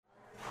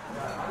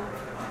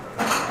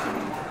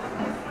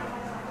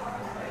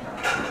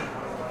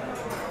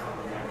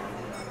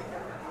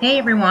Hey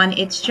everyone,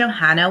 it's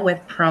Johanna with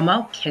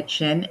Promo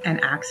Kitchen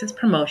and Access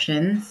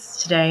Promotions.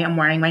 Today I'm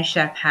wearing my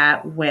chef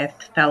hat with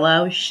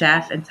fellow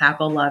chef and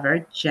taco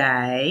lover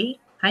Jay.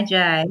 Hi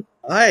Jay.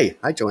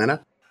 Hi,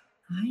 Joanna.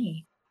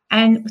 Hi.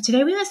 And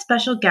today we have a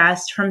special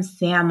guest from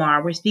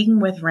Samar. We're speaking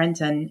with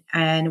Renton,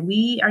 and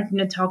we are going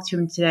to talk to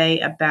him today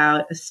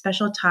about a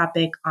special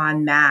topic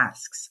on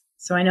masks.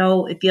 So I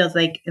know it feels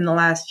like in the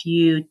last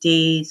few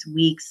days,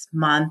 weeks,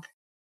 month,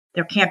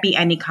 there can't be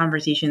any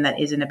conversation that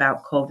isn't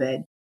about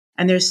COVID.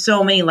 And there's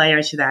so many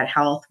layers to that,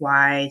 health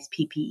wise,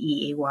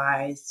 PPE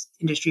wise,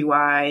 industry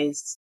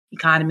wise,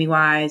 economy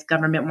wise,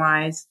 government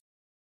wise.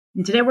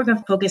 And today we're going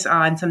to focus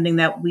on something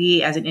that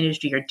we as an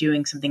industry are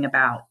doing something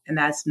about, and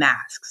that's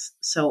masks.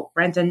 So,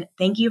 Renton,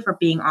 thank you for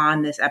being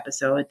on this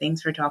episode.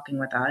 Thanks for talking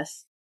with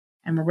us.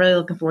 And we're really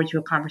looking forward to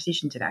a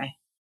conversation today.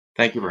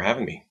 Thank you for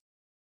having me.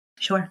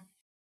 Sure.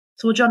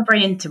 So, we'll jump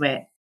right into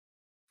it.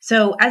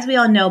 So, as we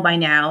all know by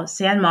now,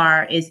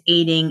 Sanmar is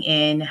aiding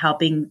in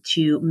helping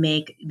to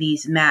make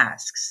these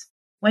masks.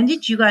 When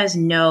did you guys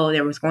know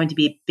there was going to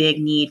be a big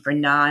need for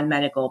non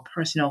medical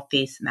personal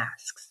face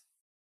masks?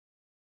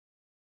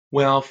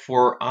 Well,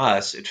 for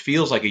us, it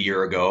feels like a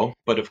year ago,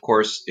 but of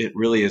course, it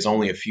really is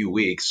only a few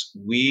weeks.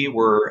 We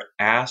were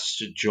asked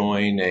to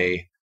join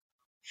a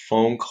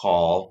phone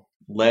call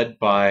led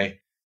by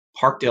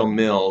Parkdale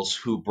Mills,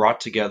 who brought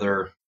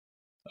together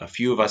a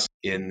few of us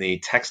in the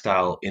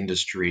textile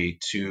industry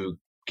to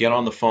get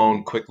on the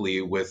phone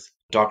quickly with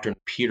Dr.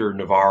 Peter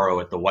Navarro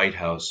at the White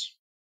House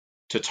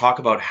to talk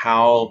about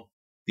how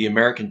the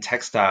American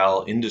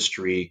textile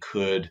industry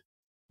could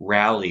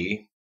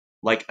rally,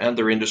 like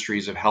other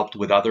industries have helped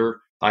with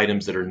other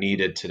items that are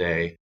needed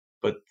today.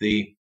 But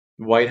the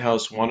White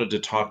House wanted to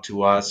talk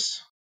to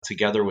us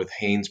together with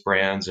Hanes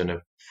Brands and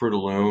Fruit of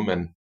Loom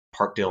and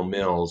Parkdale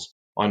Mills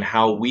on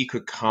how we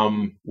could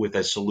come with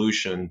a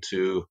solution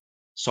to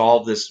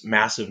solve this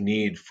massive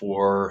need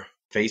for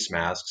face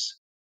masks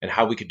and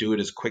how we could do it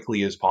as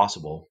quickly as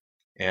possible.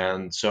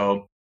 And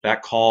so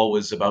that call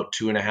was about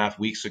 2.5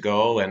 weeks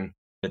ago. And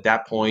at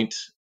that point,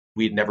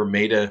 we'd never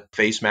made a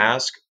face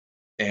mask.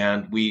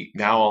 And we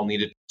now all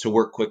needed to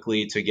work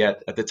quickly to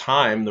get, at the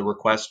time, the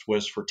request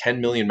was for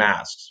 10 million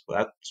masks.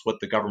 That's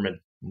what the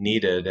government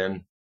needed.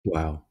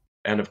 Wow.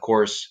 And of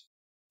course,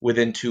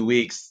 within 2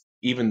 weeks,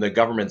 even the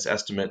government's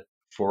estimate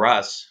for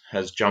us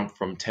has jumped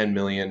from 10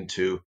 million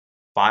to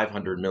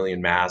 500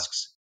 million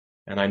masks.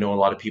 And I know a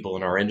lot of people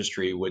in our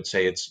industry would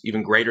say it's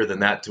even greater than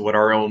that to what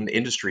our own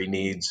industry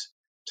needs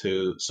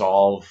to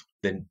solve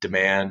the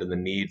demand and the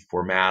need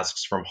for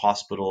masks from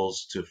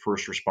hospitals to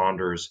first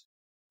responders,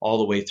 all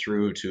the way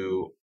through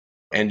to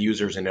end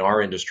users in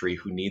our industry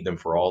who need them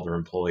for all their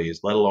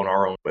employees, let alone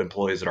our own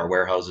employees at our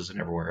warehouses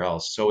and everywhere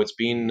else. So it's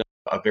been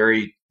a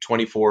very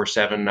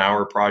 24/7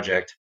 hour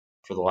project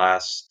for the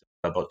last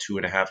about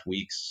 2.5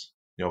 weeks,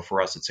 for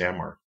us at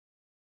Sanmar.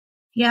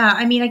 Yeah,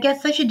 I mean, I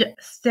guess I should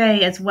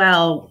say as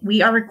well,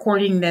 we are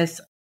recording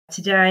this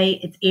today.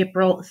 It's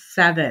April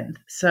 7th.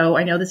 So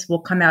I know this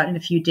will come out in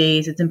a few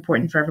days. It's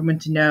important for everyone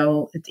to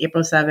know it's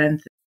April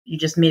 7th. You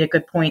just made a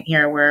good point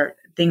here where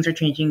things are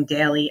changing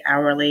daily,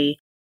 hourly.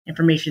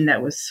 Information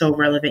that was so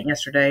relevant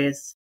yesterday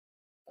is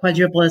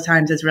quadruple as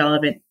times as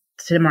relevant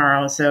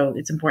tomorrow. So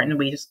it's important that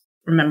we just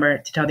remember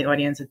to tell the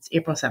audience it's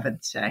April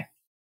 7th today.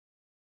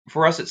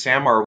 For us at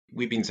Sanmar,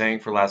 we've been saying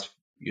for the last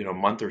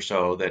month or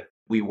so that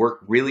we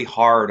worked really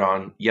hard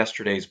on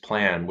yesterday's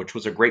plan, which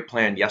was a great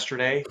plan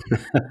yesterday,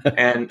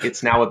 and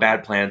it's now a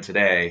bad plan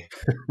today.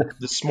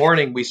 This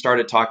morning, we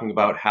started talking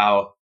about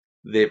how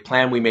the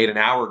plan we made an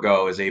hour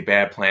ago is a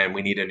bad plan.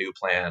 We need a new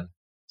plan.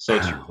 So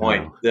to your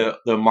point, Wow.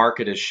 the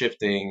market is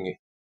shifting,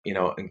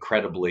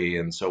 incredibly,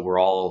 and so we're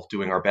all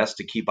doing our best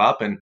to keep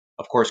up and,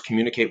 of course,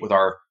 communicate with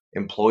our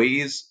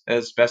employees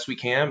as best we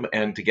can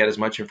and to get as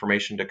much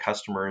information to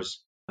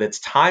customers that's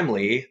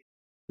timely,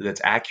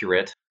 that's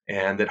accurate,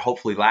 and that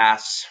hopefully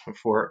lasts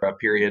for a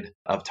period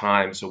of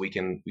time so we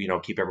can,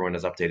 keep everyone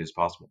as updated as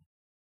possible.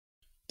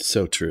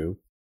 So true.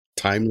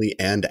 Timely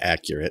and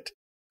accurate,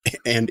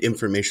 and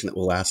information that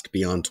will last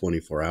beyond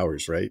 24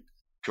 hours, right?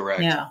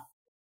 Correct. Yeah.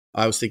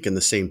 I was thinking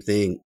the same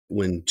thing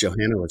when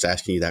Johanna was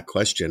asking you that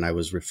question. I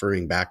was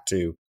referring back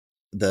to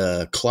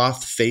the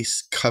cloth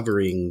face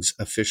coverings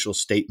official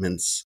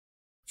statements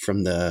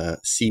from the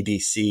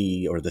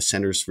CDC, or the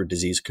Centers for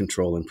Disease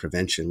Control and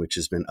Prevention, which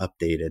has been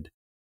updated.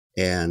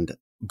 And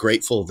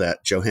grateful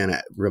that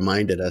Johanna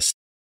reminded us,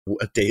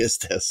 what day is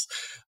this?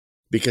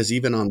 Because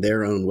even on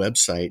their own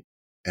website,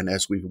 and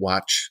as we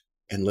watch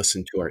and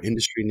listen to our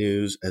industry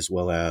news as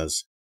well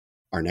as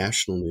our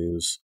national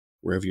news,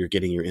 wherever you're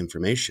getting your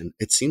information,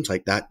 it seems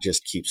like that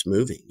just keeps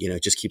moving.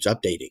 It just keeps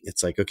updating.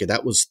 It's like, okay,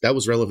 that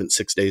was relevant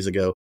 6 days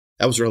ago.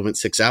 That was relevant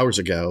 6 hours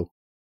ago,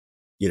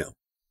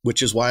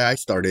 which is why I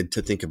started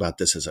to think about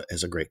this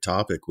as a great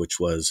topic, which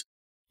was,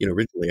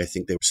 originally I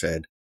think they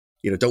said,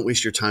 don't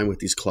waste your time with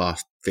these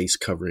cloth face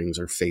coverings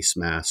or face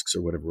masks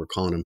or whatever we're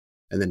calling them.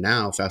 And then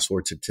now, fast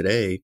forward to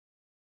today,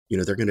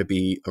 they're going to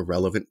be a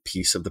relevant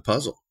piece of the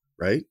puzzle,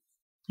 right?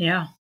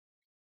 Yeah.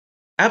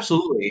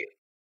 Absolutely.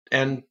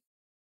 And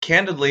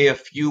candidly, a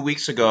few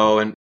weeks ago,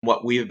 and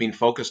What we have been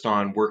focused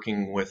on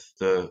working with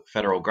the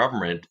federal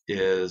government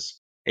is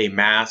a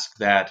mask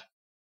that,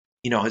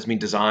 has been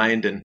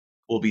designed and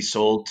will be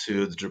sold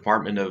to the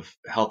Department of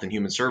Health and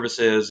Human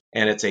Services.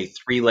 And it's a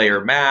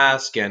 3-layer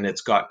mask, and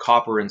it's got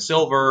copper and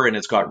silver, and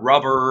it's got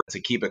rubber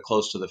to keep it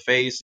close to the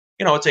face.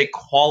 It's a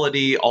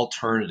quality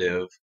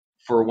alternative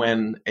for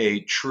when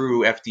a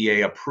true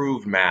FDA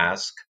approved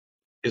mask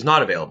is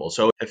not available.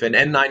 So if an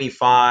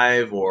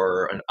N95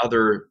 or an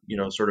other,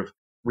 sort of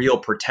real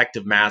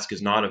protective mask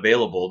is not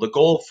available, the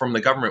goal from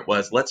the government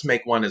was, let's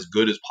make one as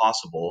good as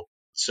possible.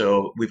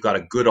 So we've got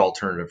a good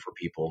alternative for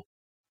people.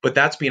 But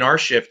that's been our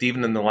shift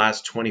even in the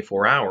last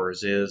 24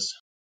 hours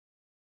is,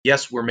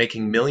 yes, we're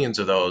making millions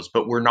of those,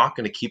 but we're not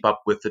going to keep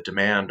up with the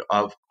demand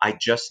of, I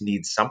just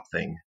need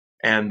something.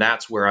 And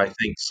that's where I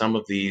think some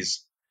of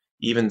these,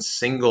 even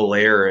single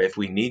layer, if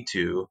we need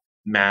to,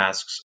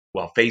 masks,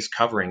 face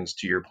coverings,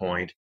 to your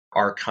point,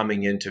 are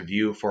coming into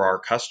view for our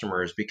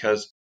customers,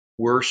 because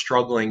we're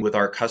struggling with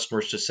our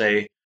customers to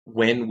say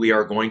when we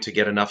are going to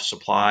get enough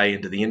supply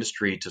into the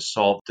industry to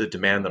solve the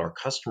demand that our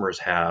customers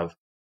have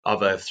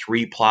of a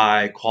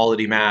 3-ply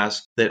quality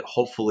mask that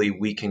hopefully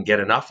we can get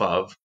enough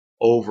of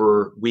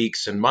over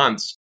weeks and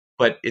months,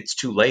 but it's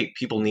too late.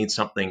 People need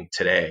something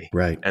today.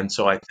 Right. And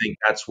so I think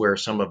that's where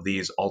some of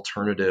these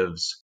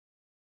alternatives,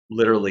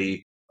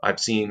 literally, I've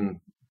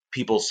seen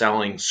people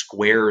selling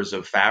squares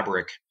of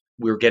fabric.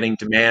 We're getting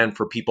demand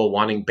for people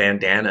wanting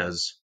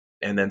bandanas.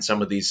 And then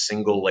some of these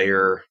single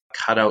layer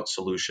cutout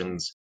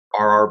solutions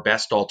are our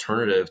best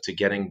alternative to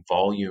getting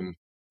volume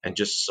and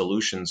just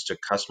solutions to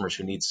customers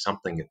who need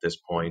something at this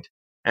point.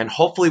 And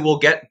hopefully we'll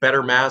get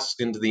better masks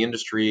into the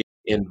industry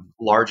in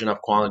large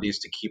enough quantities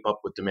to keep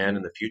up with demand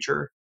in the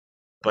future.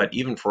 But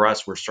even for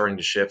us, we're starting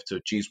to shift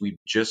to, we've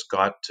just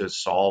got to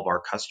solve our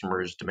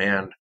customers'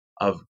 demand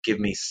of, give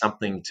me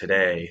something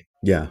today.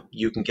 Yeah.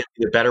 You can get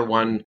me the better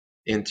one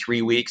in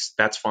 3 weeks,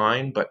 that's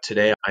fine. But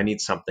today I need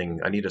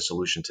something. I need a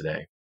solution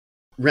today.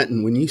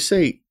 Renton, when you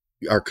say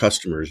our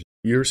customers,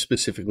 you're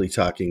specifically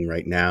talking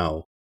right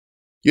now,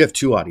 you have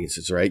two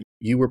audiences, right?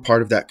 You were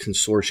part of that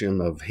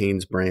consortium of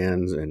Hanes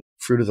Brands and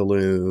Fruit of the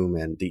Loom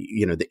and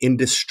the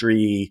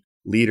industry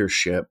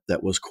leadership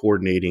that was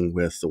coordinating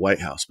with the White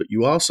House. But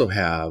you also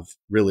have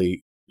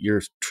really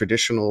your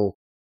traditional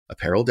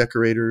apparel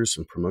decorators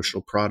and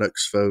promotional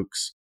products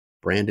folks,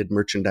 branded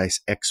merchandise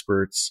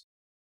experts.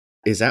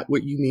 Is that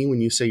what you mean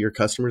when you say your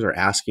customers are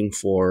asking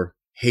for,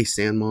 hey,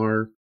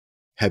 Sanmar,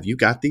 have you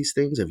got these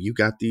things? Have you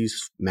got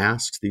these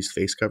masks, these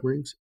face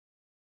coverings?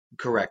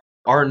 Correct.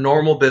 Our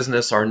normal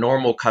business, our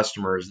normal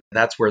customers,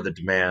 that's where the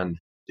demand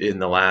in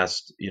the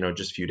last,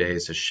 just few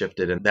days has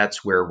shifted. And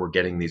that's where we're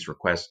getting these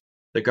requests.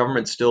 The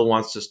government still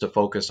wants us to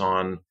focus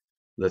on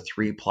the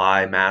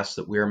 3-ply masks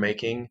that we're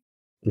making.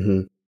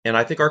 Mm-hmm. And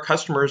I think our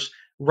customers,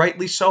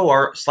 rightly so,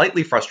 are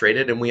slightly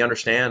frustrated, and we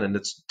understand. And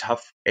it's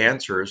tough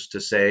answers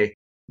to say,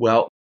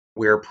 well,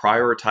 we're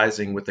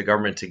prioritizing with the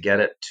government to get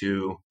it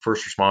to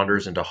first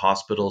responders and to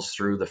hospitals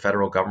through the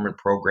federal government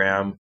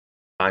program.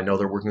 I know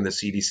they're working with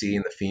the CDC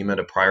and the FEMA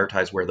to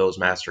prioritize where those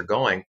masks are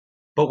going.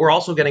 But we're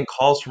also getting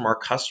calls from our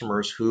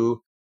customers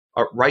who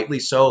are rightly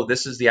so.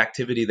 This is the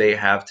activity they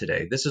have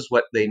today. This is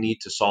what they need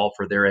to solve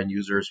for their end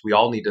users. We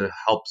all need to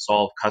help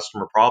solve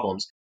customer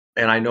problems.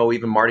 And I know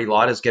even Marty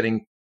Lott is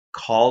getting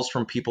calls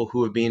from people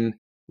who have been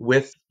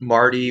with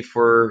Marty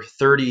for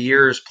 30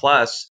 years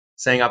plus,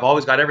 saying, I've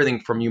always got everything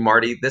from you,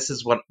 Marty. This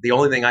is what the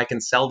only thing I can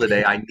sell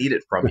today. I need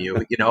it from you,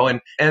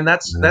 and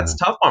that's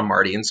tough on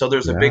Marty. And so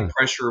there's a big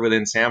pressure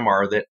within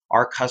Sanmar that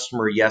our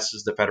customer, yes,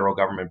 is the federal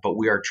government, but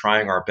we are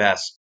trying our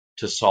best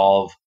to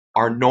solve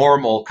our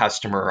normal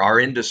customer, our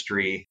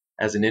industry,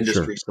 as an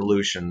industry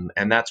solution.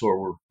 And that's where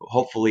we're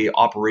hopefully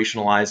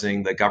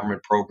operationalizing the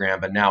government program,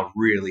 but now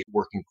really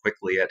working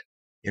quickly at,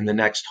 in the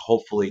next,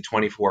 hopefully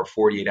 24,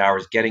 48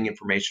 hours, getting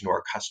information to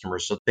our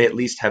customers so they at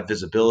least have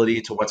visibility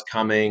to what's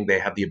coming. They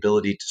have the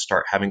ability to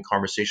start having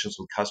conversations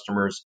with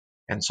customers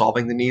and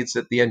solving the needs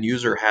that the end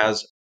user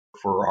has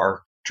for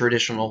our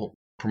traditional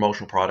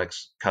promotional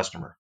products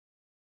customer.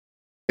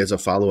 As a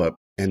follow-up,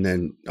 and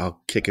then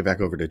I'll kick it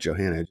back over to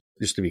Johanna,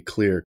 just to be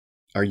clear,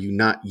 are you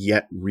not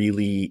yet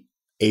really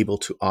able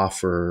to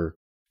offer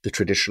the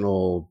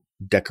traditional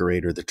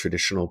decorator, the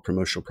traditional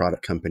promotional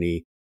product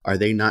company? Are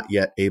they not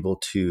yet able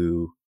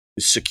to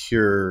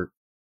secure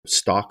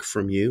stock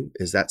from you?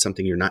 Is that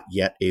something you're not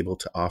yet able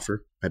to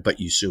offer, but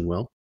you soon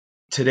will?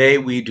 Today,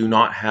 we do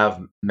not have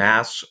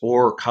masks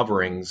or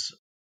coverings,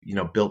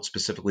 built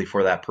specifically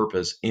for that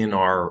purpose in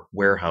our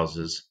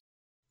warehouses.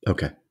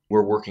 Okay.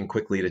 We're working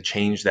quickly to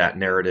change that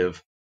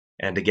narrative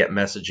and to get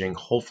messaging,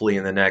 hopefully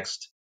in the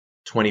next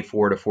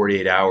 24 to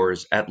 48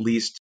 hours, at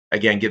least,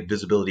 again, give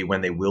visibility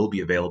when they will be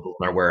available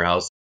in our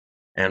warehouse.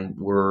 And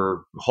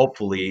we're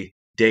hopefully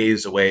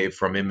days away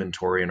from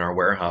inventory in our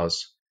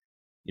warehouse.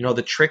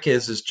 The trick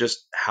is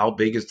just how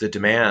big is the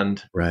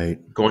demand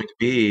going to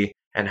be,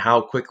 and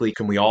how quickly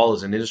can we all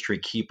as an industry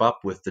keep up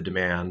with the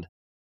demand.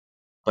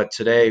 But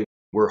today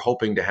we're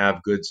hoping to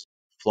have goods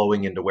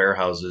flowing into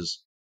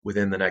warehouses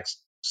within the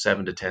next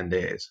 7 to 10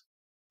 days.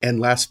 And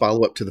last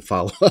follow up to the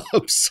follow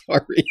up.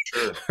 Sorry.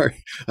 Sure.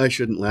 I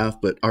shouldn't laugh,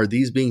 but are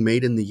these being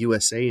made in the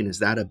USA? And is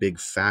that a big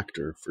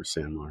factor for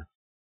Sanmar?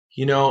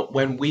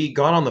 When we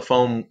got on the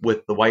phone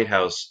with the White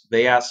House,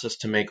 they asked us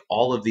to make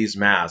all of these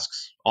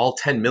masks, all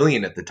 10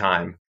 million at the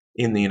time,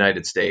 in the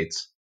United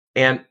States.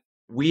 And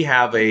we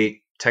have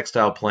a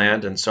textile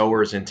plant and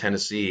sewers in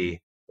Tennessee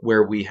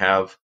where we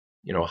have,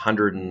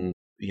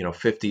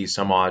 150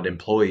 some odd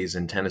employees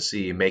in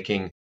Tennessee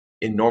making,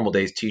 in normal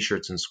days,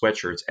 t-shirts and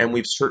sweatshirts. And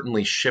we've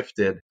certainly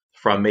shifted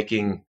from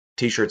making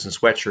t-shirts and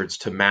sweatshirts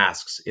to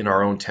masks in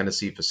our own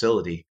Tennessee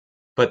facility.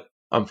 But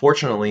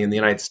unfortunately, in the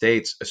United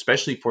States,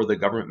 especially for the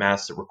government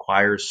masks that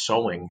requires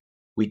sewing,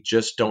 we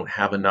just don't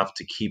have enough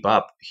to keep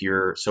up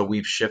here. So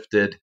we've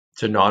shifted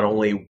to not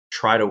only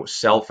try to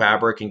sell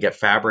fabric and get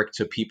fabric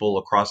to people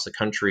across the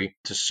country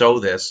to sew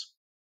this,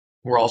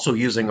 we're also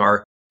using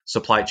our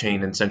supply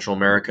chain in Central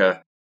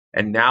America.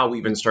 And now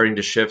we've been starting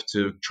to shift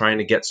to trying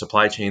to get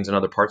supply chains in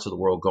other parts of the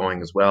world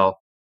going as well.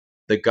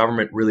 The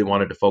government really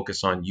wanted to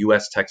focus on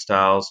U.S.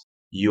 textiles,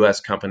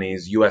 U.S.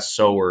 companies, U.S.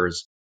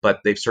 sewers,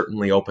 but they've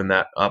certainly opened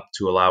that up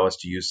to allow us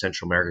to use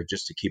Central America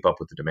just to keep up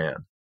with the demand.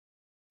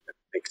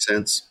 Makes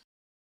sense.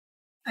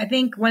 I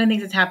think one of the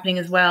things that's happening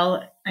as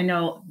well, I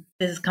know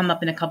this has come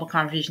up in a couple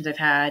conversations I've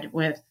had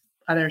with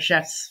other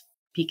chefs,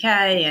 PK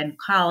and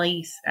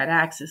colleagues at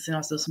Axis and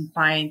also some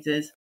clients,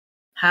 is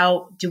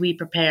how do we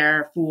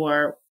prepare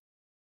for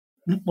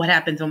what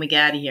happens when we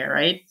get out of here,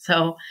 right?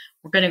 So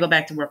we're going to go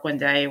back to work one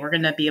day. We're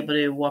going to be able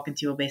to walk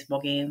into a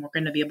baseball game. We're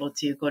going to be able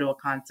to go to a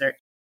concert.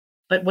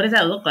 But what does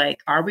that look like?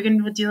 Are we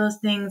going to do those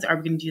things? Are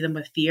we going to do them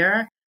with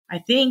fear? I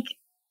think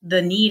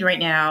the need right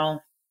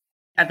now,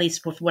 at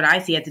least with what I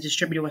see as a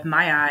distributor with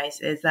my eyes,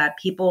 is that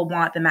people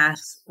want the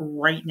masks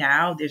right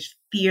now. There's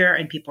fear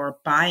and people are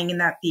buying in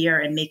that fear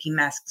and making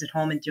masks at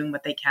home and doing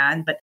what they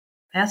can. But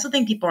I also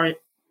think people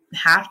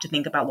have to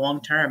think about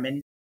long term,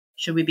 and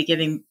should we be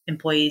giving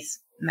employees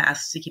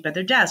masks to keep at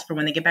their desk for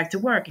when they get back to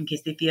work in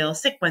case they feel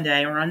sick one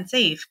day or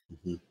unsafe.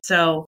 Mm-hmm.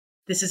 So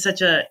this is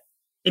such a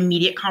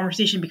immediate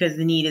conversation because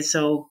the need is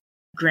so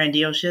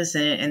grandiose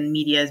and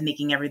media is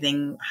making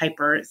everyone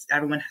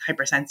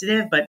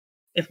hypersensitive. But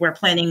if we're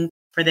planning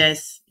for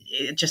this,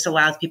 it just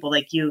allows people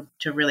like you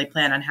to really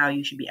plan on how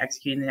you should be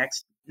executing the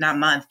next, not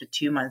month, but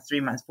 2 months,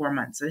 3 months, 4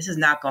 months. So this is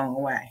not going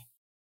away.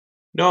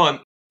 No,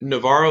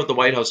 Navarro, the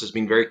White House has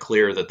been very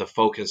clear that the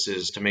focus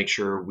is to make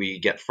sure we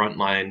get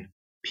frontline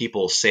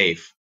people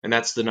safe. And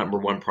that's the number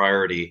one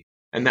priority.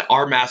 And that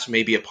our masks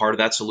may be a part of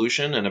that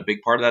solution and a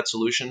big part of that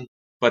solution.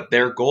 But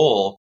their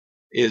goal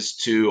is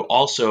to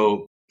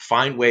also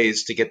find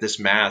ways to get this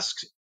mask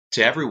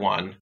to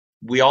everyone.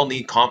 We all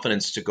need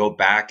confidence to go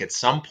back at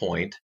some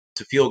point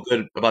to feel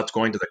good about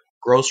going to the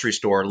grocery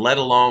store, let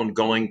alone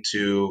going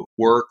to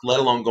work, let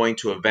alone going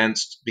to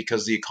events,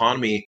 because the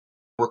economy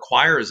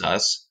requires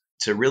us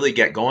to really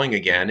get going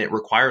again. It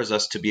requires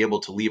us to be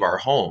able to leave our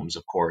homes,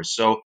 of course.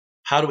 So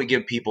how do we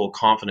give people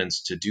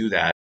confidence to do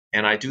that?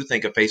 And I do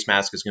think a face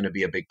mask is going to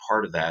be a big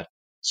part of that.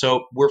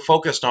 So we're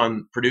focused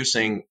on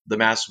producing the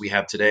masks we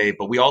have today,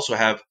 but we also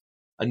have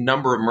a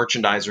number of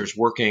merchandisers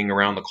working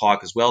around the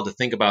clock as well to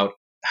think about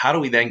how do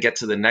we then get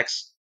to the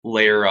next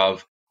layer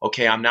of,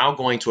 okay, I'm now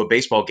going to a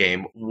baseball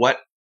game. What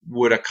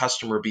would a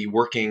customer be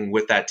working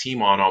with that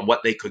team on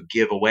what they could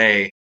give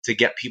away to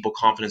get people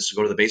confidence to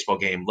go to the baseball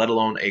game, let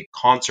alone a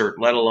concert,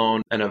 let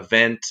alone an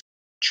event,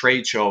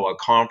 trade show, a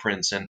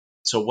conference. And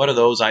so what do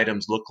those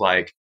items look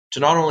like to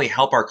not only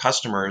help our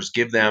customers,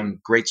 give them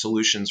great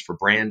solutions for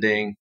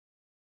branding,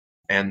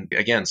 and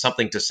again,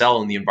 something to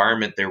sell in the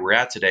environment that we're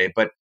at today.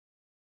 But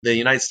the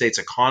United States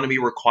economy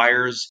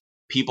requires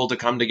people to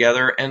come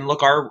together. And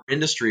look, our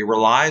industry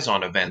relies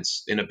on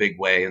events in a big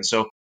way. And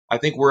so I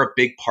think we're a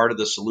big part of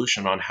the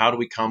solution on how do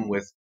we come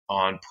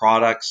on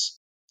products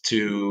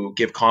to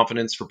give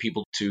confidence for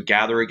people to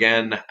gather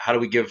again? How do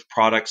we give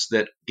products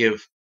that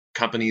give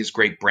companies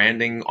great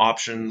branding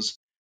options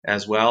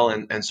as well?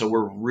 And so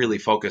we're really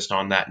focused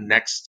on that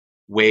next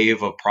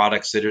wave of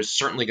products that is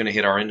certainly going to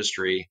hit our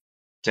industry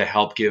to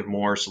help give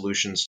more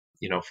solutions,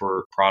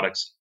 for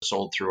products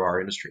sold through our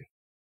industry.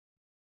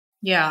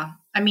 Yeah.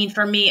 I mean,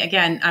 for me,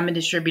 again, I'm a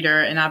distributor,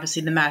 and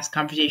obviously the mask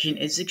conversation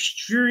is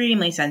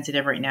extremely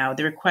sensitive right now.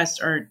 The requests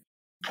are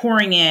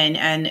pouring in,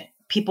 and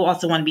people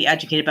also want to be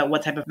educated about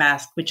what type of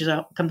mask, which is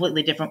a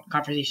completely different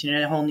conversation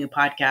and a whole new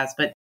podcast.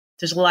 But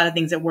there's a lot of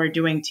things that we're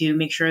doing to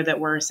make sure that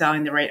we're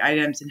selling the right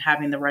items and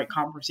having the right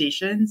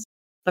conversations.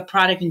 But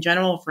product in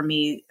general, for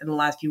me, in the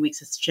last few weeks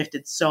has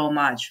shifted so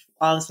much.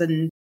 All of a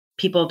sudden,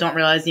 people don't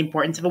realize the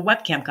importance of a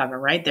webcam cover,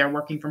 right? They're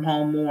working from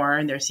home more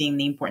and they're seeing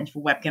the importance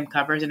for webcam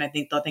covers. And I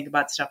think they'll think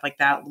about stuff like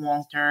that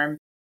long term.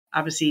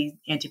 Obviously,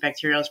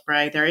 antibacterial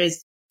spray. There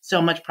is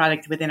so much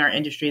product within our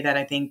industry that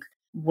I think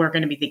we're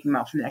going to be thinking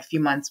about for the next few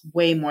months,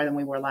 way more than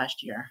we were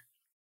last year.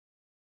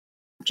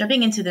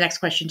 Jumping into the next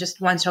question, just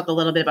want to talk a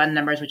little bit about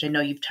numbers, which I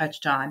know you've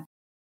touched on.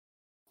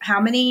 How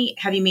many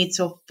have you made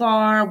so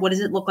far? What does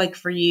it look like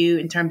for you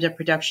in terms of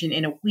production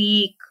in a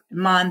week,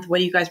 month?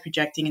 What are you guys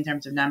projecting in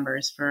terms of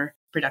numbers for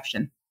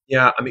production?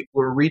 Yeah, I mean,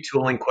 we're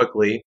retooling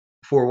quickly.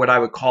 for what I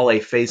would call a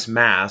face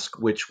mask,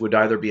 which would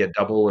either be a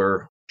double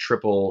or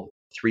triple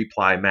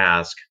 3-ply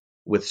mask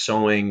with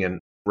sewing and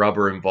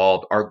rubber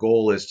involved. Our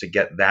goal is to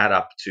get that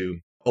up to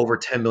over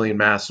 10 million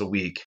masks a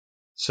week.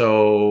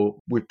 So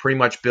we've pretty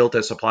much built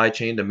a supply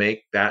chain to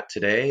make that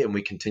today, and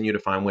we continue to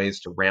find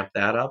ways to ramp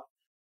that up.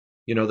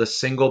 The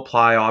single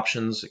ply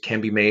options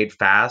can be made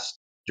fast.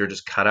 They're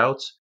just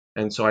cutouts.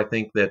 And so I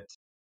think that,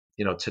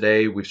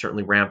 today we've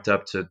certainly ramped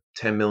up to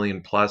 10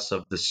 million plus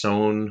of the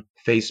sewn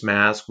face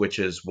mask, which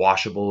is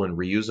washable and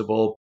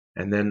reusable.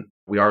 And then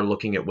we are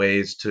looking at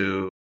ways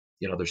to,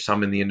 there's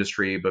some in the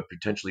industry, but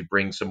potentially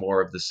bring some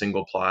more of the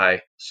single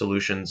ply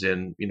solutions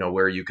in,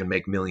 where you can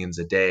make millions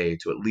a day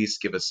to at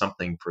least give us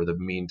something for the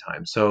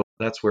meantime. So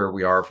that's where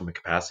we are from a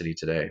capacity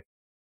today.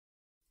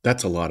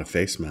 That's a lot of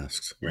face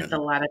masks. That's a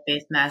lot of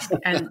face masks.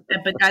 But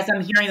as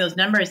I'm hearing those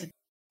numbers,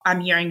 I'm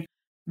hearing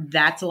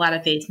that's a lot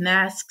of face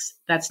masks.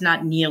 That's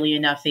not nearly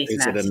enough face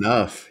masks. Is it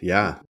enough?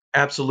 Yeah.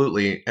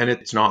 Absolutely. And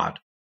it's not.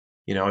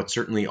 It's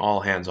certainly all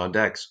hands on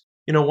decks.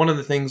 One of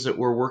the things that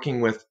we're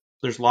working with,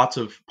 there's lots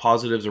of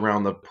positives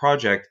around the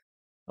project.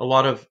 A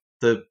lot of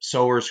the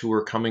sewers who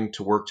are coming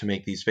to work to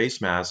make these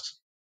face masks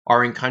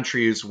are in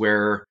countries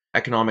where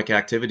economic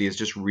activity is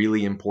just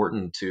really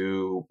important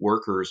to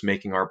workers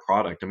making our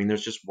product. I mean,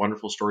 there's just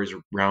wonderful stories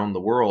around the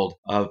world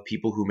of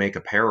people who make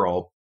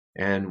apparel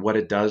and what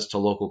it does to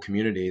local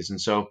communities. And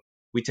so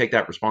we take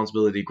that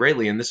responsibility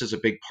greatly. And this is a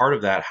big part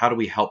of that. How do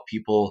we help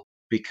people?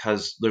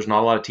 Because there's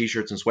not a lot of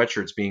t-shirts and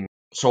sweatshirts being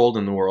sold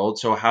in the world.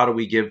 So how do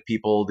we give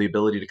people the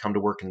ability to come to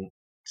work and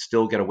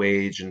still get a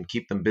wage and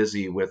keep them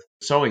busy with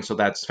sewing? So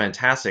that's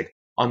fantastic.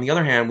 On the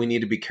other hand, we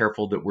need to be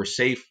careful that we're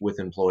safe with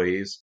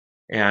employees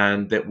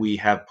and that we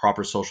have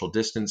proper social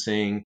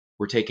distancing.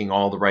 We're taking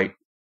all the right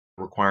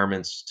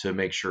requirements to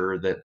make sure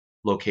that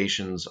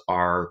locations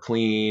are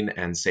clean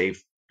and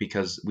safe,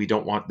 because we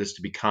don't want this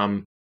to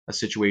become a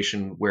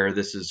situation where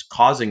this is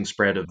causing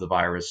spread of the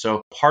virus.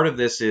 So part of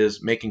this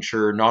is making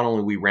sure not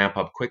only we ramp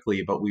up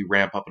quickly, but we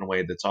ramp up in a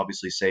way that's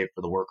obviously safe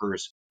for the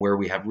workers, where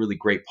we have really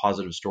great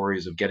positive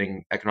stories of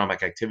getting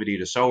economic activity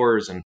to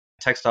sewers and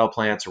textile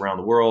plants around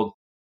the world.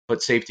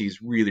 But safety is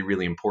really,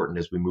 really important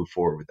as we move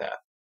forward with that.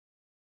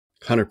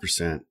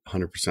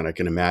 100%. I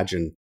can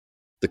imagine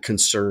the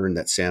concern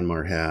that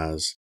Sanmar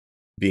has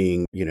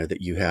being,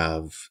 that you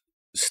have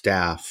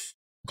staff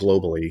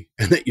globally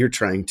and that you're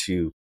trying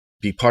to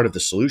be part of the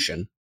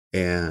solution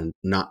and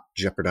not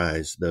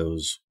jeopardize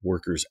those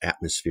workers'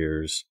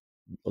 atmospheres.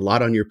 A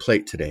lot on your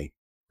plate today,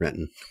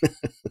 Renton.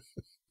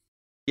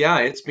 Yeah,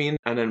 it's been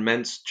an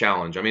immense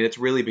challenge. I mean, it's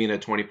really been a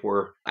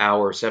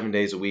 24-hour, 7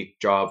 days a week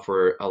job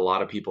for a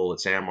lot of people at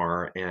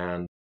Sanmar,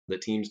 and the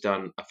team's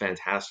done a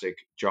fantastic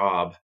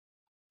job,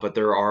 but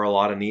there are a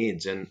lot of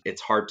needs, and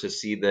it's hard to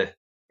see the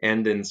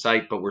end in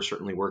sight, but we're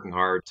certainly working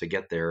hard to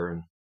get there.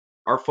 And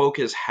our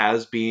focus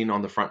has been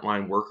on the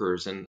frontline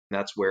workers, and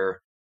that's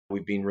where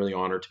we've been really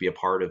honored to be a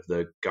part of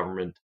the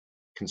government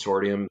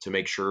consortium to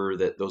make sure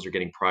that those are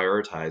getting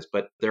prioritized.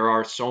 But there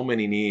are so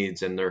many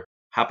needs and they're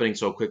happening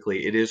so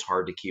quickly, it is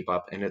hard to keep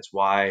up. And it's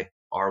why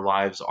our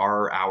lives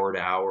are hour to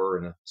hour,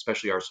 and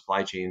especially our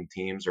supply chain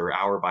teams are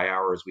hour by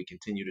hour as we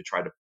continue to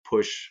try to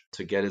push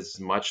to get as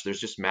much. There's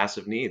just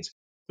massive needs.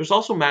 There's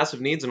also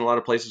massive needs in a lot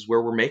of places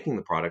where we're making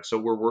the product. So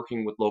we're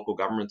working with local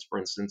governments, for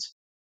instance,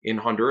 in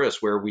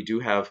Honduras, where we do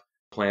have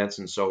plants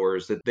and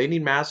sewers that they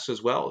need masks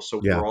as well.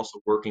 So We're also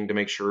working to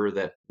make sure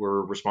that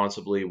we're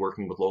responsibly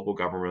working with local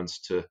governments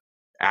to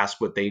ask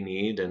what they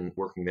need and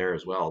working there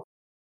as well.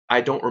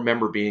 I don't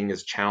remember being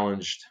as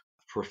challenged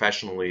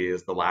professionally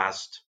as the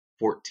last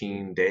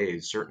 14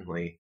 days,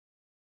 certainly.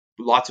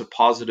 Lots of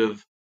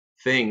positive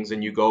things,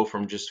 and you go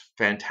from just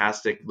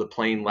fantastic, the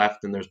plane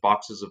left and there's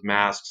boxes of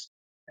masks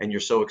and you're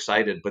so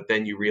excited, but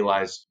then you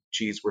realize,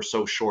 geez, we're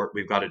so short,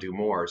 we've got to do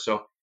more.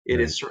 So it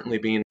has certainly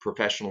been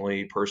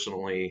professionally,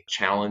 personally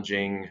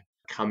challenging,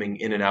 coming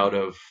in and out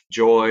of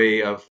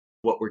joy of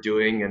what we're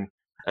doing, and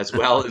as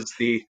well as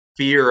the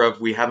fear of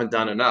we haven't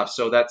done enough.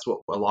 So that's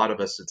what a lot of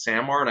us at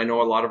Sanmar, and I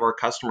know a lot of our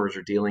customers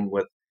are dealing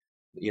with,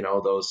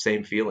 those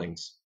same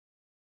feelings.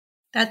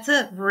 That's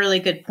a really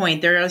good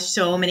point. There are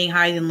so many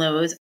highs and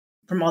lows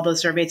from all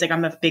those surveys. Like,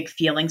 I'm a big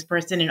feelings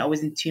person and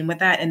always in tune with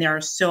that. And there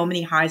are so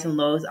many highs and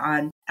lows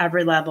on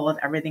every level of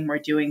everything we're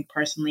doing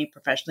personally,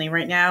 professionally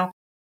right now.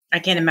 I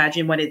can't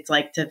imagine what it's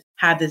like to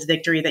have this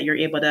victory that you're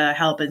able to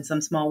help in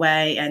some small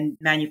way and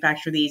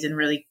manufacture these and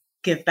really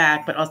give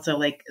back, but also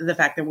like the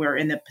fact that we're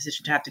in the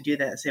position to have to do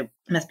this. It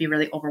must be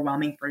really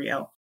overwhelming for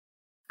you.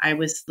 I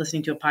was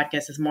listening to a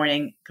podcast this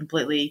morning,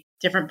 completely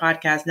different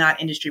podcast,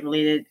 not industry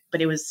related,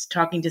 but it was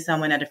talking to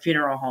someone at a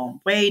funeral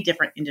home, way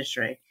different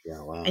industry.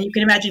 Yeah, wow. And you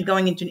can imagine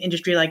going into an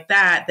industry like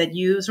that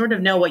you sort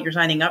of know what you're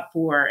signing up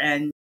for,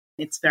 and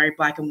it's very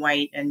black and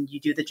white, and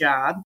you do the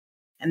job.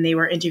 And they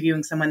were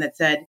interviewing someone that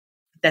said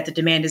that the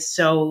demand is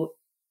so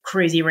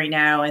crazy right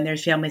now, and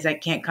there's families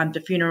that can't come to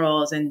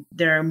funerals, and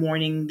they're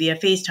mourning via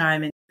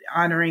FaceTime and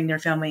honoring their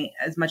family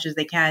as much as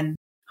they can,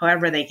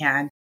 however they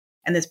can.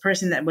 And this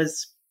person that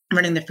was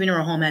running the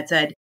funeral home had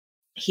said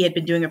he had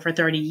been doing it for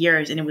 30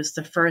 years, and it was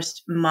the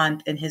first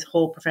month in his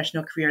whole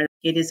professional career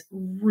It is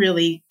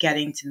really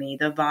getting to me.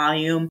 The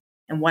volume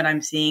and what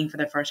I'm seeing for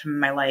the first time in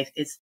my life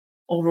is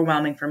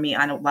overwhelming for me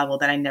on a level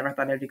that I never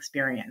thought I'd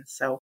experience.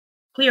 So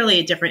clearly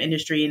a different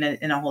industry and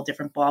in a whole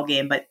different ball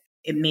game, but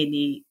it made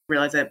me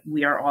realize that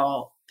we are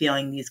all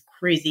feeling these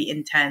crazy,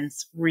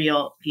 intense,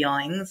 real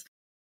feelings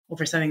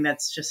over something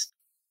that's just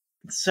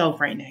so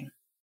frightening.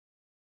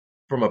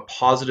 From a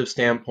positive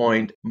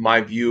standpoint,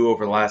 my view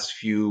over the last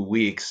few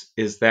weeks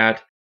is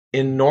that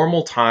in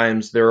normal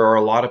times, there are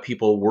a lot of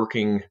people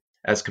working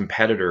as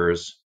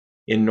competitors.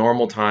 In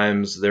normal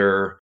times,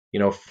 they're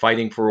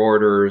fighting for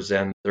orders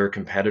and they're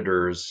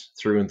competitors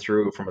through and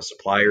through from a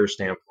supplier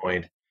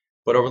standpoint.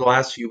 But over the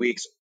last few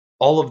weeks,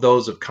 all of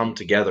those have come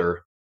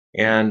together.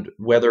 And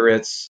whether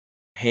it's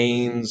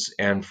Hanes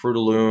and Fruit of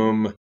the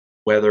Loom,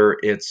 whether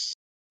it's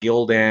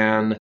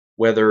Gildan,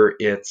 whether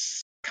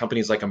it's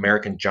companies like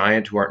American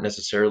Giant, who aren't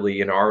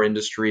necessarily in our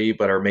industry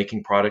but are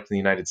making product in the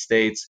United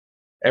States,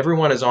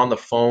 everyone is on the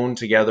phone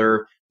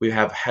together. We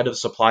have head of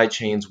supply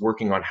chains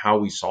working on how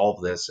we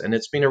solve this. And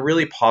it's been a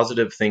really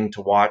positive thing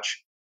to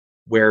watch,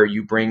 where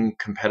you bring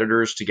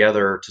competitors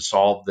together to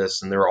solve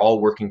this and they're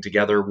all working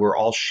together. We're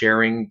all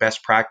sharing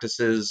best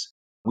practices.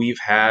 We've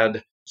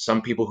had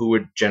some people who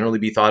would generally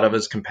be thought of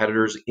as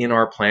competitors in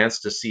our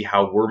plants to see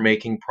how we're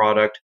making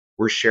product.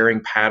 We're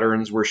sharing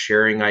patterns, we're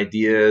sharing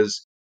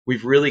ideas.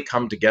 We've really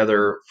come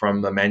together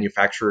from the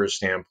manufacturer's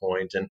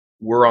standpoint, and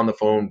we're on the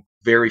phone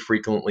very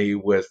frequently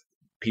with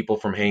people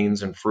from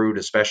Hanes and Fruit,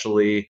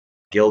 especially.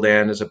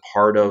 Gildan is a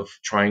part of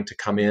trying to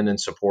come in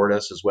and support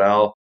us as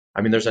well.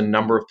 I mean, there's a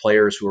number of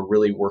players who are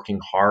really working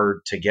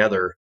hard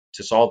together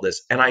to solve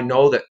this. And I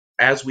know that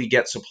as we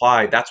get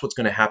supply, that's what's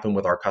going to happen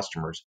with our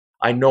customers.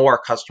 I know our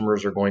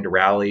customers are going to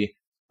rally.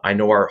 I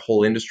know our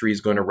whole industry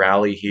is going to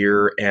rally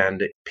here,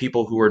 and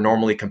people who are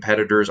normally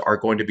competitors are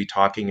going to be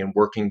talking and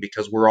working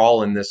because we're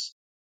all in this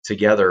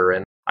together.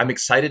 And I'm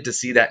excited to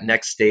see that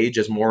next stage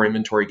as more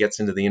inventory gets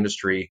into the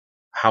industry,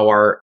 how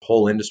our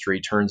whole industry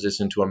turns this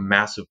into a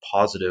massive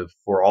positive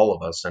for all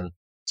of us. And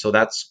so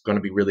that's going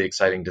to be really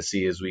exciting to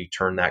see as we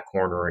turn that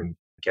corner and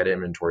get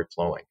inventory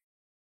flowing.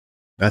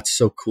 That's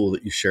so cool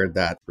that you shared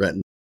that,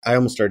 Renton. I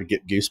almost started to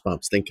get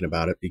goosebumps thinking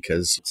about it,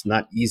 because it's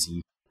not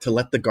easy to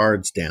let the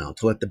guards down,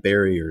 to let the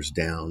barriers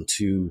down,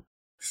 to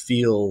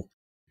feel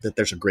that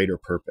there's a greater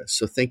purpose.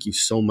 So thank you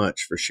so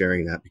much for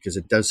sharing that, because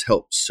it does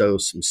help sow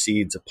some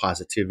seeds of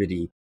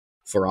positivity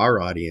for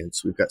our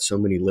audience. We've got so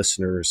many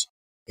listeners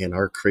in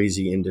our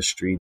crazy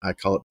industry. I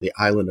call it the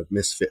island of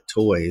misfit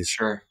toys.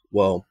 Sure.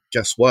 Well,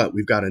 guess what?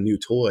 We've got a new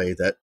toy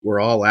that we're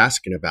all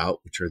asking about,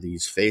 which are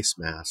these face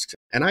masks.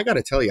 And I got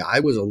to tell you, I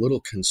was a little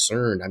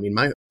concerned. I mean,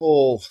 my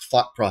whole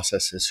thought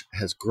process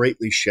has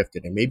greatly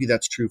shifted. And maybe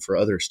that's true for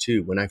others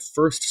too. When I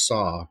first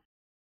saw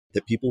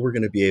that people were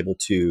going to be able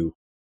to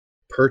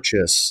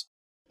purchase,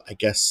 I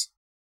guess,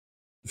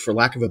 for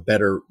lack of a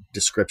better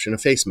description, a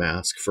face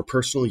mask for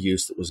personal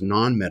use that was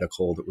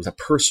non-medical, that was a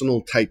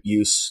personal type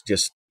use,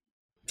 just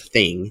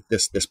thing,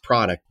 this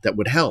product that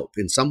would help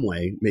in some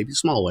way, maybe a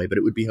small way, but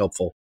it would be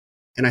helpful.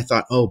 And I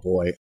thought, oh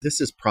boy, this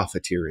is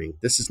profiteering.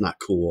 This is not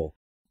cool.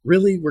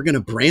 Really? We're going to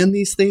brand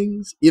these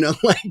things?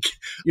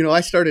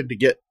 I started to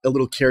get a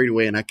little carried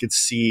away, and I could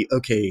see,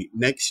 okay,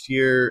 next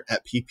year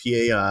at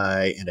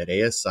PPAI and at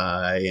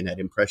ASI and at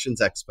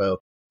Impressions Expo,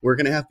 we're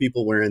going to have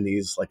people wearing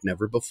these like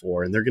never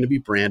before, and they're going to be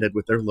branded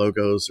with their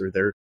logos or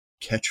their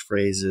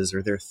catchphrases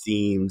or their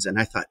themes. And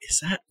I thought, is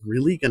that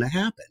really going to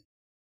happen?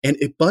 And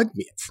it bugged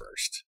me at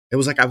first. It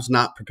was like I was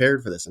not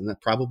prepared for this. And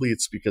that probably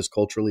it's because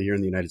culturally here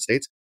in the United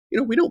States,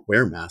 we don't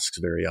wear masks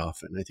very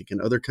often. I think in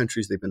other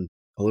countries, they've been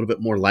a little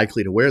bit more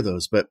likely to wear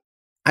those. But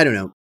I don't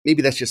know.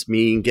 Maybe that's just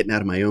me getting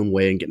out of my own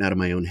way and getting out of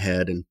my own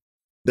head.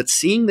 But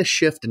seeing the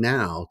shift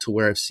now to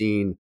where I've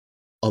seen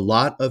a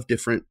lot of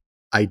different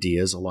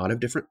ideas, a lot of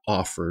different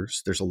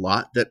offers. There's a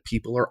lot that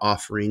people are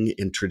offering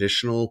in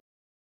traditional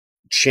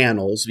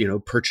channels,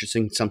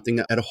 purchasing something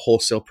at a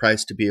wholesale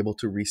price to be able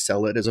to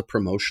resell it as a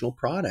promotional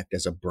product,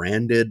 as a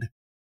branded,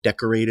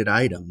 decorated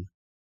item.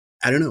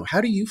 I don't know. How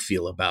do you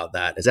feel about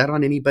that? Is that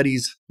on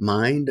anybody's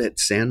mind at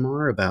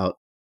Sanmar about,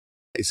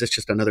 is this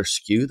just another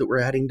SKU that we're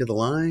adding to the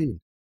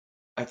line?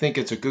 I think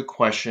it's a good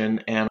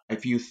question. And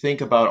if you think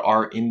about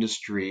our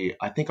industry,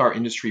 I think our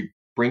industry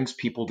brings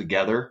people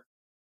together.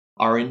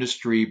 Our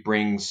industry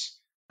brings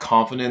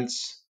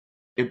confidence.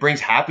 It brings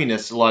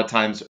happiness a lot of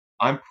times.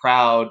 I'm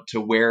proud to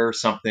wear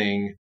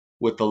something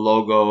with the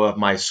logo of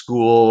my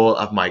school,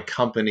 of my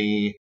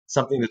company,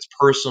 something that's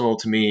personal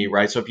to me,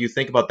 right? So if you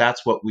think about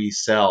that's what we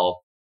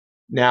sell.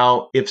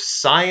 Now, if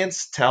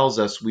science tells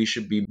us we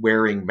should be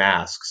wearing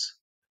masks,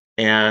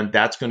 and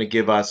that's going to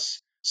give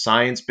us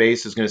science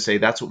base is going to say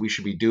that's what we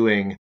should be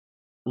doing,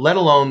 let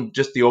alone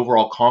just the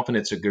overall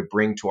confidence it could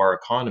bring to our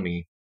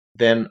economy,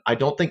 then I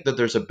don't think that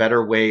there's a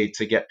better way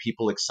to get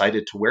people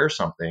excited to wear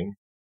something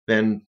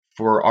than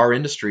for our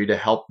industry to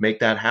help make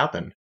that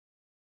happen.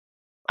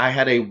 I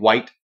had a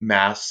white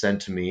mask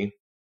sent to me,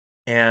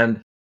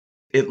 and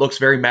it looks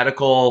very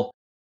medical.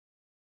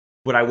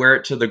 Would I wear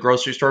it to the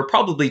grocery store?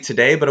 Probably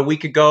today, but a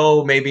week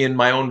ago, maybe in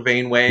my own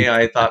vain way,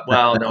 I thought,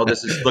 well, no,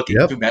 this is looking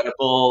too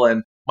medical.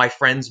 And my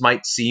friends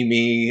might see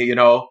me, you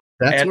know.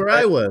 That's And where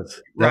I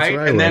was. That's right,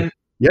 where I was. and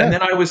Yeah.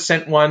 then I was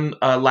sent one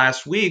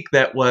last week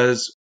that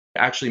was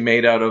actually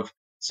made out of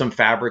some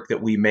fabric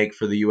that we make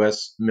for the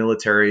U.S.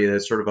 military.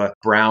 That's sort of a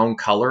brown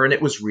color, and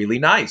it was really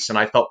nice, and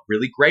I felt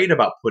really great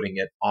about putting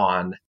it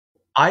on.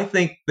 I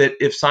think that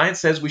if science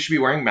says we should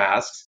be wearing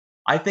masks,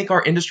 I think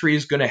our industry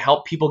is going to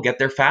help people get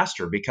there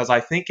faster, because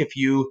I think if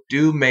you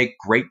do make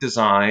great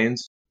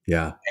designs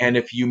Yeah. and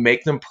if you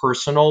make them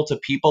personal to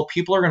people,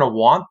 people are going to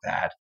want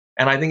that.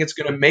 And I think it's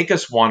going to make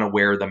us want to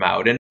wear them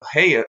out. And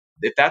hey,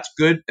 if that's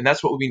good and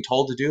that's what we've been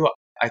told to do,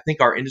 I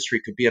think our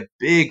industry could be a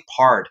big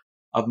part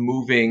of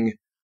moving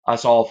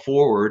us all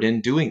forward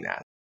in doing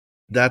that.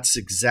 That's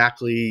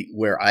exactly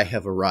where I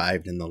have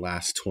arrived in the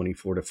last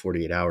 24 to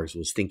 48 hours,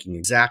 was thinking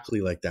exactly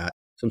like that.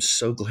 So I'm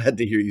so glad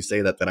to hear you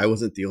say that I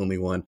wasn't the only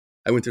one.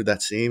 I went through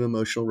that same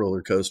emotional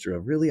roller coaster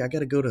of, really, I got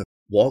to go to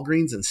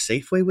Walgreens and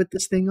Safeway with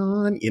this thing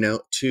on,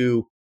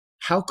 to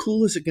how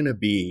cool is it going to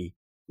be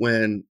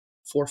when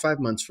 4 or 5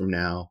 months from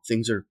now,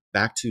 things are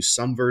back to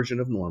some version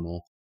of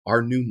normal,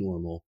 our new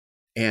normal,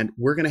 and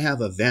we're going to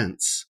have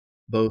events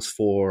both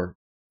for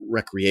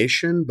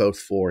recreation, both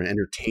for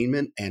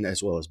entertainment, and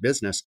as well as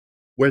business,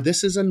 where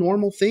this is a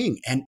normal thing.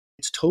 And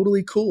it's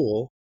totally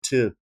cool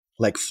to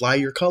like fly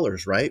your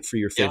colors, right? For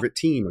your Yeah. favorite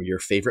team or your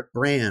favorite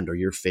brand or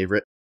your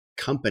favorite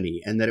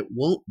company, and that it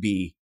won't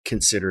be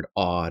considered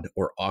odd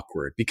or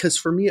awkward. Because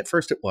for me at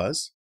first it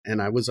was,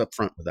 and I was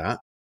upfront with that.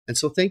 And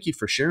so thank you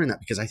for sharing that,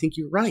 because I think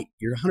you're right.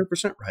 You're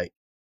 100% right.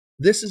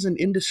 This is an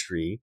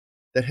industry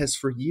that has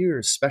for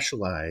years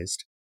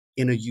specialized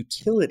in a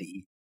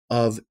utility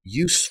of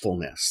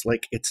usefulness.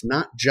 Like, it's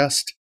not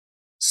just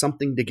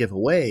something to give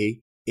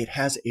away, it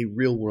has a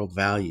real world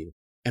value.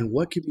 And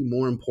what could be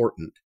more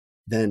important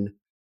than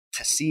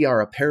to see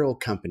our apparel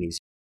companies?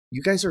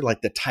 You guys are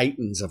like the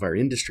titans of our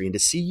industry, and to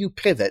see you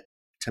pivot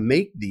to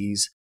make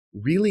these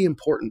really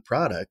important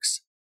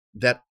products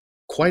that,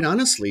 quite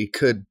honestly,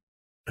 could,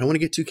 I don't want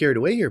to get too carried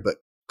away here, but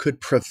could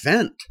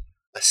prevent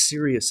a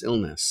serious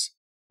illness.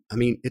 I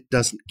mean, it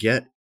doesn't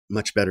get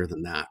much better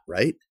than that,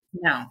 right?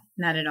 No,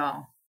 not at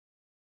all.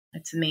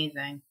 It's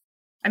amazing.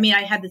 I mean,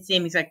 I had the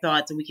same exact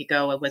thoughts a week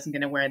ago. I wasn't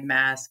going to wear the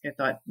mask. I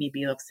thought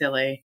maybe it looked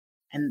silly.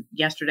 And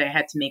yesterday I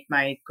had to make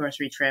my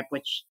grocery trip,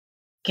 which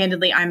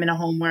candidly, I'm in a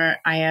home where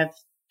I have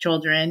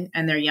children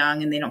and they're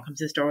young and they don't come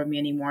to the store with me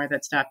anymore.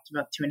 That stopped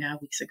about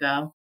 2.5 weeks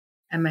ago.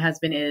 And my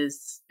husband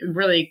is in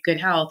really good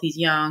health. He's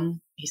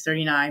young. He's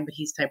 39, but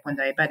he's type 1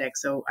 diabetic.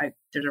 So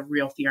there's a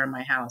real fear in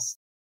my house.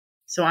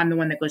 So I'm the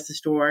one that goes to the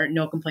store.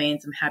 No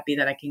complaints. I'm happy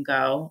that I can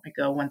go. I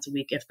go once a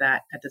week, if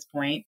that, at this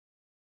point.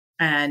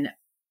 And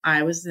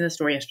I was in the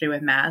store yesterday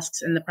with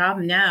masks. And the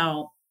problem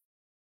now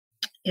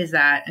is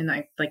that, and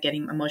I like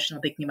getting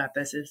emotional thinking about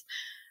this, is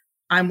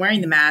I'm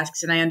wearing the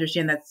masks and I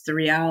understand that's the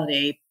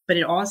reality, but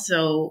it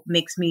also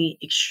makes me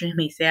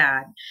extremely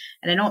sad.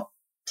 And I don't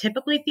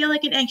typically feel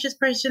like an anxious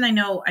person. I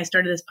know I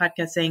started this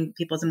podcast saying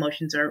people's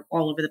emotions are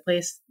all over the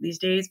place these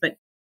days, but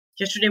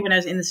yesterday when I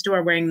was in the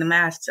store wearing the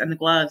masks and the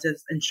gloves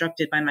as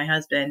instructed by my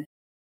husband,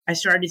 I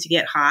started to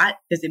get hot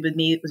because it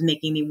was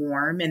making me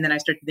warm. And then I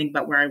started to think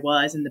about where I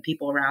was and the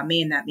people around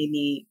me, and that made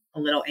me a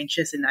little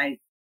anxious. And I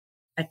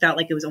felt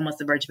like it was almost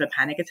the verge of a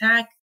panic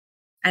attack.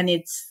 And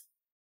it's,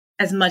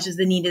 as much as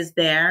the need is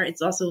there,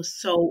 it's also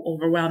so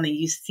overwhelming.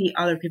 You see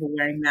other people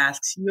wearing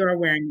masks. You're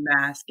wearing a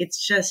mask.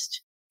 It's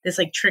just this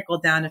like trickle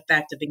down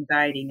effect of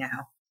anxiety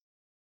now.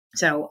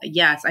 So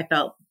yes, I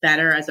felt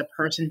better as a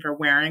person for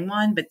wearing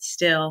one, but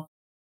still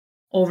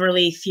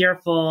overly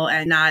fearful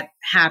and not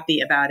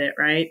happy about it,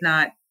 right?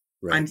 Not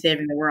Right. I'm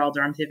saving the world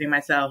or I'm saving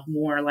myself.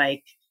 More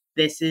like,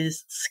 this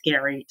is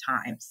scary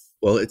times.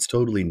 Well, it's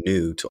totally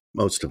new to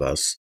most of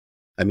us.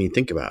 I mean,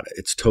 think about it.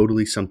 It's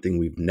totally something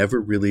we've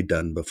never really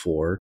done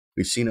before.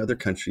 We've seen other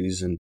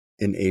countries, and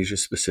in Asia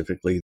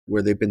specifically,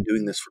 where they've been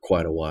doing this for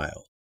quite a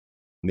while.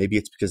 Maybe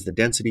it's because of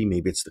the density,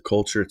 maybe it's the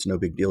culture, it's no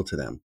big deal to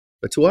them.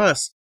 But to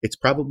us, it's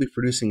probably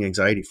producing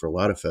anxiety for a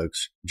lot of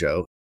folks,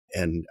 Joe.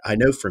 And I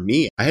know for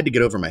me, I had to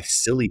get over my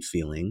silly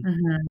feeling.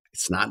 Mm-hmm.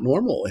 It's not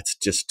normal. It's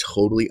just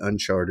totally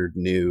uncharted,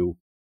 new,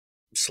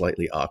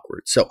 slightly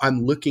awkward. So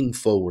I'm looking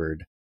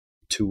forward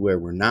to where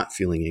we're not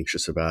feeling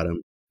anxious about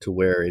them, to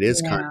where it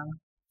is kind of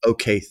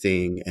okay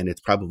thing, and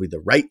it's probably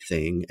the right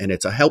thing, and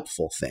it's a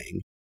helpful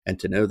thing. And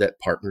to know that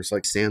partners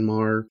like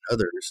Sanmar,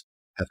 others,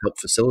 have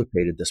helped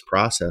facilitated this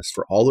process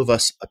for all of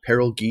us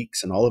apparel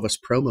geeks and all of us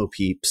promo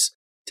peeps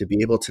to be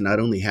able to not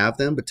only have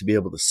them, but to be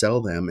able to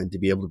sell them and to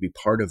be able to be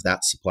part of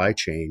that supply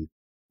chain.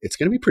 It's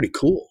going to be pretty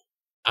cool.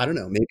 I don't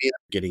know, maybe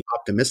I'm getting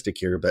optimistic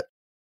here, but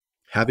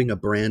having a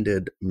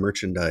branded,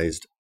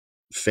 merchandised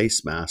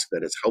face mask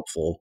that is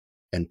helpful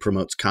and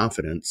promotes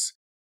confidence,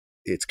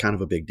 it's kind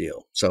of a big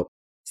deal. So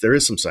there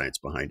is some science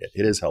behind it.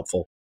 It is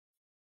helpful.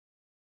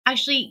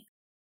 Actually,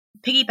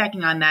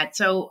 piggybacking on that,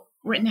 so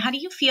Renton, how do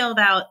you feel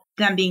about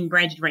them being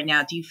branded right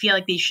now? Do you feel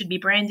like they should be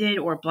branded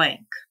or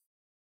blank?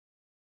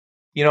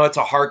 You know, it's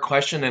a hard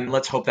question, and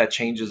let's hope that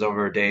changes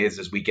over days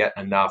as we get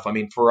enough. I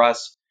mean, for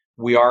us,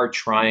 we are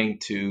trying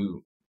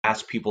to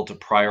ask people to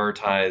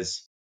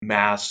prioritize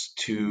masks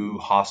to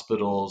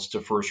hospitals,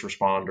 to first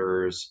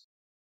responders,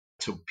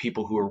 to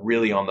people who are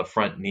really on the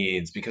front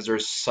needs, because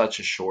there's such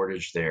a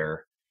shortage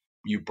there.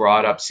 You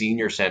brought up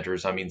senior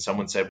centers. I mean,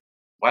 someone said,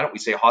 why don't we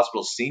say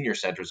hospital senior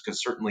centers?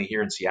 Because certainly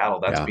here in Seattle,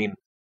 that's Yeah. been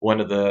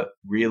one of the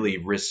really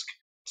risk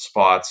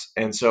spots.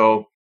 And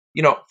so,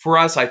 for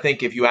us, I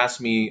think if you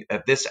ask me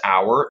at this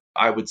hour,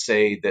 I would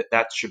say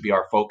that should be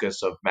our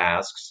focus of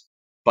masks.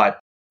 But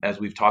as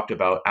we've talked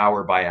about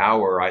hour by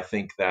hour, I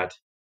think that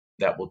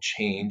will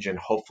change, and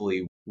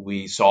hopefully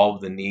we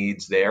solve the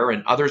needs there.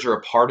 And others are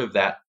a part of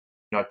that,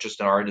 not just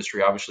in our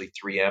industry. Obviously,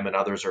 3M and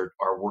others are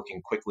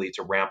working quickly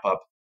to ramp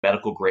up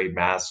medical grade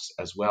masks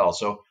as well.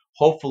 So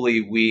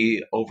hopefully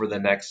we, over the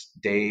next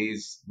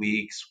days,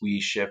 weeks,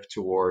 we shift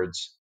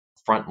towards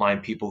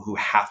frontline people who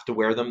have to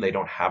wear them. They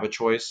don't have a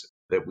choice,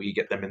 that we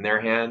get them in their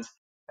hands.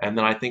 And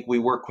then I think we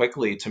work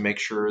quickly to make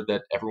sure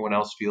that everyone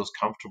else feels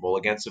comfortable.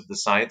 Again, if the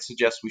science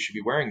suggests we should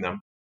be wearing them,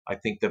 I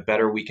think the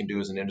better we can do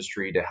as an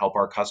industry to help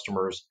our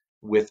customers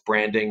with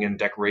branding and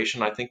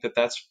decoration, I think that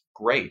that's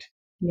great.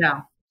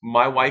 Yeah.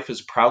 My wife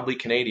is proudly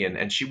Canadian,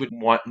 and she would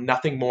want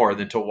nothing more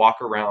than to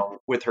walk around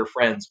with her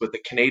friends with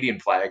the Canadian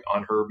flag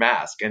on her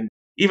mask. And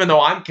even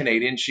though I'm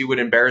Canadian, she would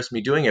embarrass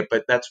me doing it,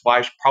 but that's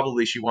why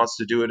probably she wants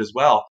to do it as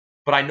well.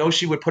 But I know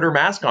she would put her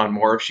mask on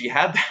more if she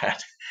had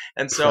that.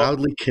 And so,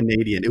 proudly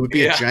Canadian. It would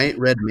be a giant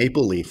red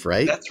maple leaf,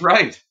 right? That's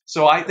right.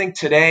 So I think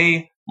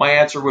today my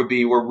answer would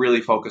be we're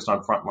really focused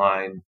on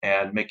frontline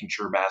and making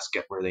sure masks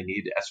get where they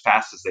need as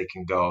fast as they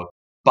can go.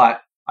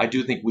 But I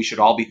do think we should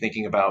all be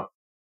thinking about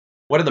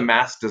what are the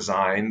mask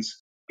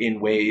designs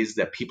in ways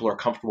that people are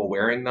comfortable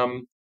wearing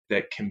them,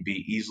 that can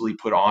be easily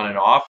put on and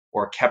off,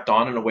 or kept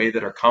on in a way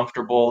that are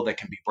comfortable, that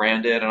can be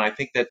branded. And I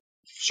think that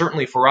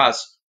certainly for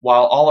us,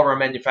 while all of our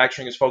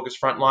manufacturing is focused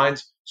front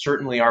lines,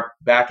 certainly our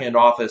back end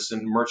office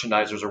and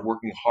merchandisers are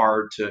working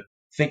hard to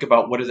think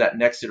about what is that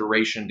next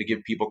iteration to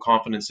give people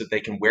confidence that they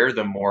can wear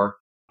them more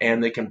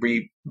and they can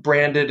be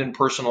branded and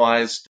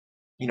personalized,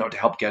 to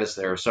help get us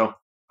there. So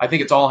I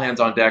think it's all hands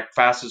on deck,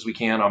 fast as we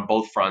can on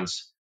both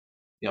fronts.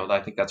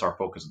 I think that's our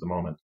focus at the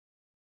moment.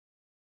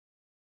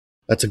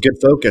 That's a good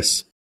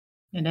focus.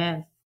 It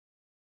is.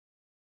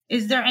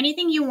 Is there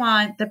anything you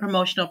want the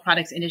promotional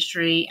products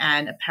industry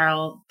and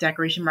apparel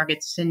decoration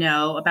markets to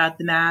know about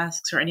the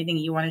masks, or anything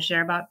you want to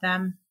share about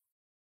them?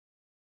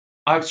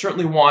 I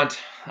certainly want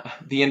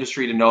the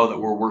industry to know that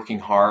we're working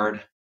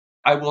hard.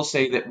 I will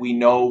say that we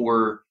know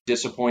we're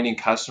disappointing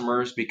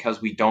customers because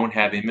we don't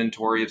have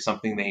inventory of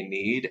something they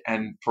need.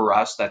 And for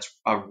us, that's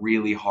a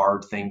really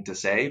hard thing to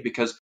say,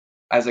 because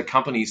as a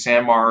company,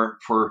 Sanmar,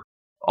 for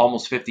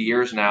almost 50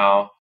 years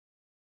now,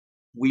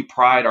 we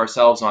pride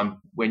ourselves on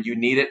when you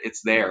need it,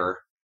 it's there.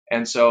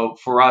 And so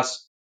for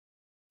us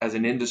as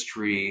an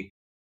industry,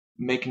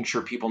 making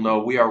sure people know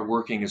we are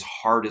working as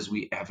hard as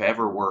we have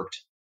ever worked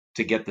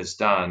to get this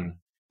done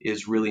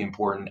is really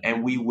important.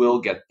 And we will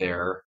get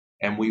there,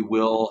 and we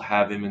will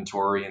have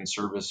inventory and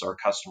service our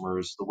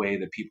customers the way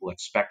that people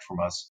expect from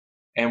us.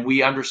 And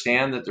we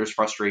understand that there's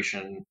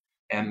frustration,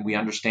 and we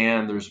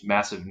understand there's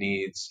massive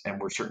needs, and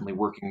we're certainly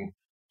working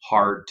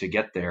hard to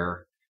get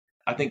there.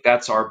 I think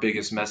that's our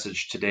biggest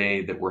message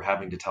today that we're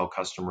having to tell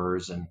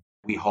customers. And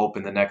we hope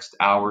in the next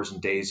hours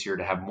and days here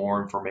to have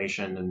more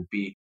information and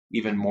be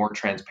even more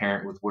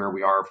transparent with where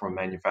we are from a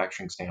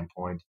manufacturing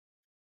standpoint.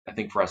 I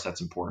think for us, that's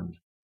important.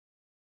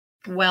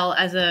 Well,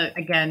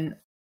 again,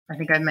 I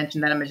think I've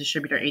mentioned that I'm a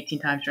distributor 18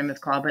 times during this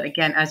call, but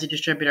again, as a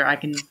distributor, I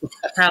can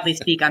proudly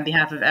speak on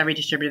behalf of every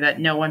distributor that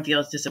no one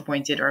feels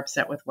disappointed or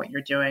upset with what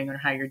you're doing or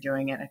how you're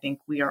doing it. I think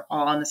we are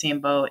all in the same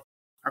boat.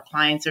 Our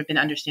clients have been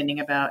understanding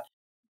about,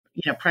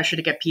 pressure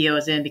to get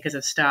POs in because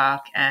of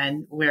stock,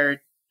 and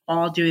we're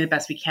all doing the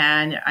best we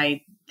can.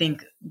 I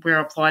think we're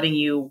applauding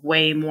you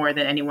way more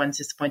than anyone's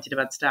disappointed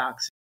about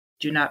stocks.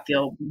 Do not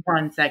feel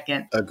 1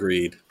 second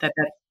Agreed that's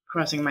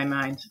crossing my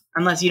mind.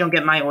 Unless you don't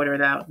get my order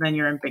though, then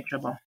you're in big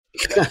trouble.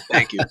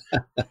 Thank you.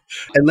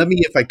 And let me,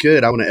 if I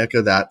could, I want to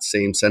echo that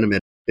same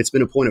sentiment. It's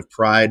been a point of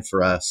pride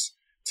for us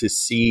to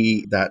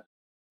see that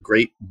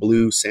great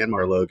blue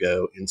Sanmar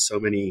logo in so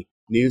many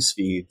news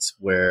feeds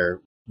where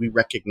we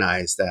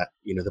recognize that,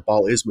 the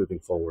ball is moving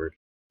forward.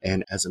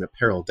 And as an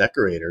apparel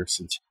decorator,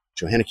 since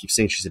Johanna keeps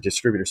saying she's a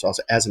distributor, so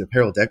also as an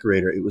apparel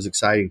decorator, it was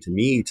exciting to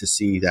me to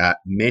see that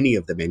many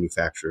of the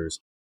manufacturers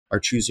are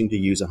choosing to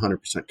use 100%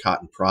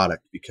 cotton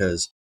product,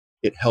 because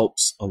it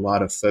helps a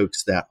lot of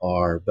folks that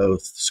are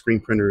both screen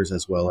printers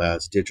as well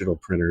as digital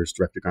printers,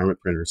 direct-to-garment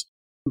printers,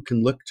 who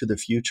can look to the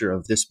future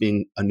of this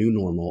being a new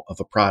normal of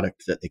a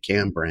product that they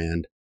can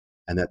brand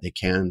and that they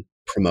can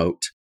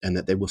promote, and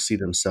that they will see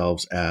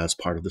themselves as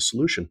part of the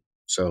solution.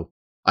 So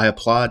I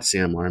applaud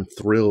Sanmar. I'm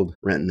thrilled,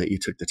 Renton, that you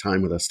took the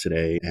time with us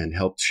today and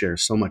helped share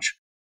so much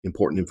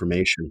important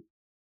information.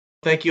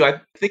 Thank you.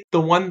 I think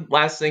the one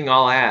last thing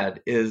I'll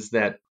add is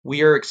that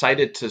we are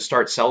excited to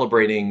start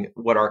celebrating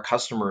what our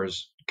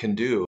customers can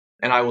do.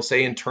 And I will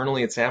say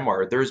internally at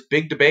Sanmar, there's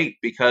big debate,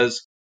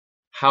 because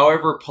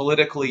however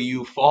politically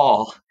you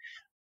fall,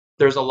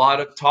 there's a lot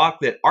of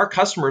talk that our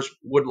customers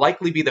would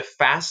likely be the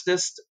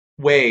fastest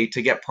way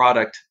to get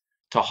product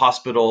to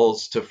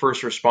hospitals, to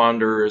first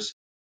responders.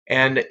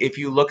 And if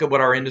you look at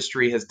what our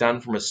industry has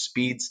done from a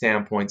speed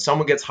standpoint,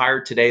 someone gets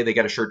hired today, they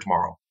get a shirt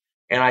tomorrow.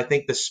 And I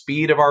think the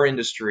speed of our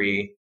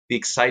industry, the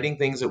exciting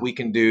things that we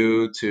can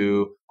do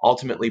to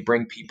ultimately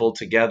bring people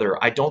together,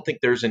 I don't think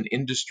there's an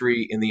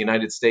industry in the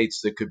United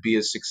States that could be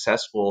as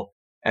successful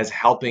as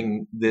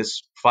helping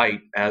this fight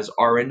as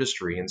our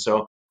industry. And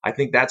so I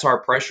think that's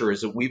our pressure,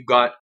 is that we've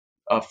got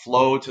a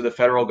flow to the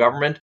federal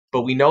government,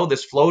 but we know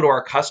this flow to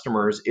our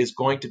customers is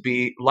going to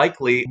be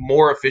likely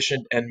more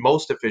efficient and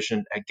most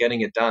efficient at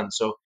getting it done.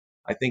 So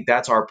I think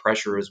that's our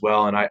pressure as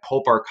well. And I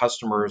hope our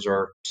customers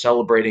are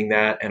celebrating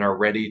that and are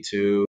ready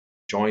to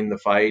join the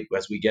fight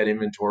as we get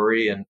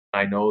inventory. And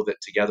I know that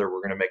together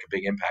we're going to make a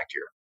big impact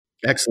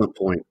here. Excellent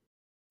point.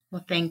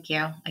 Well, thank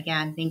you.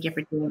 Again, thank you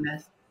for doing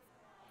this.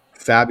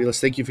 Fabulous.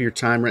 Thank you for your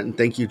time, Renton.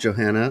 Thank you,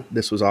 Johanna.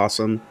 This was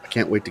awesome. I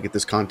can't wait to get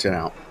this content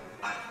out.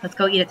 Let's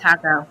go eat a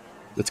taco.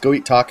 Let's go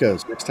eat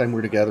tacos next time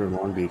we're together in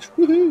Long Beach.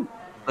 Woohoo!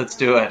 Let's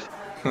do it.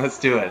 Let's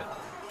do it.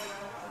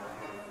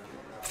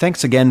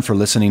 Thanks again for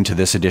listening to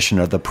this edition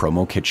of the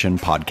Promo Kitchen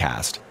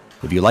podcast.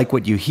 If you like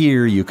what you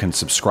hear, you can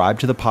subscribe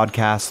to the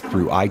podcast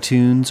through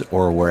iTunes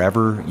or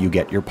wherever you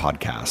get your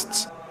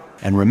podcasts.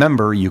 And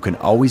remember, you can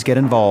always get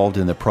involved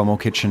in the Promo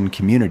Kitchen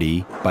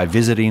community by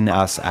visiting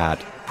us at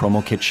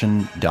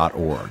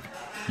promokitchen.org.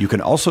 You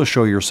can also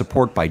show your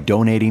support by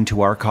donating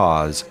to our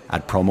cause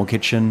at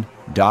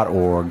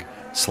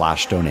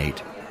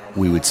promokitchen.org/donate.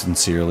 We would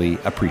sincerely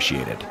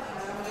appreciate it.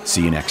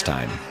 See you next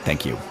time.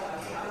 Thank you.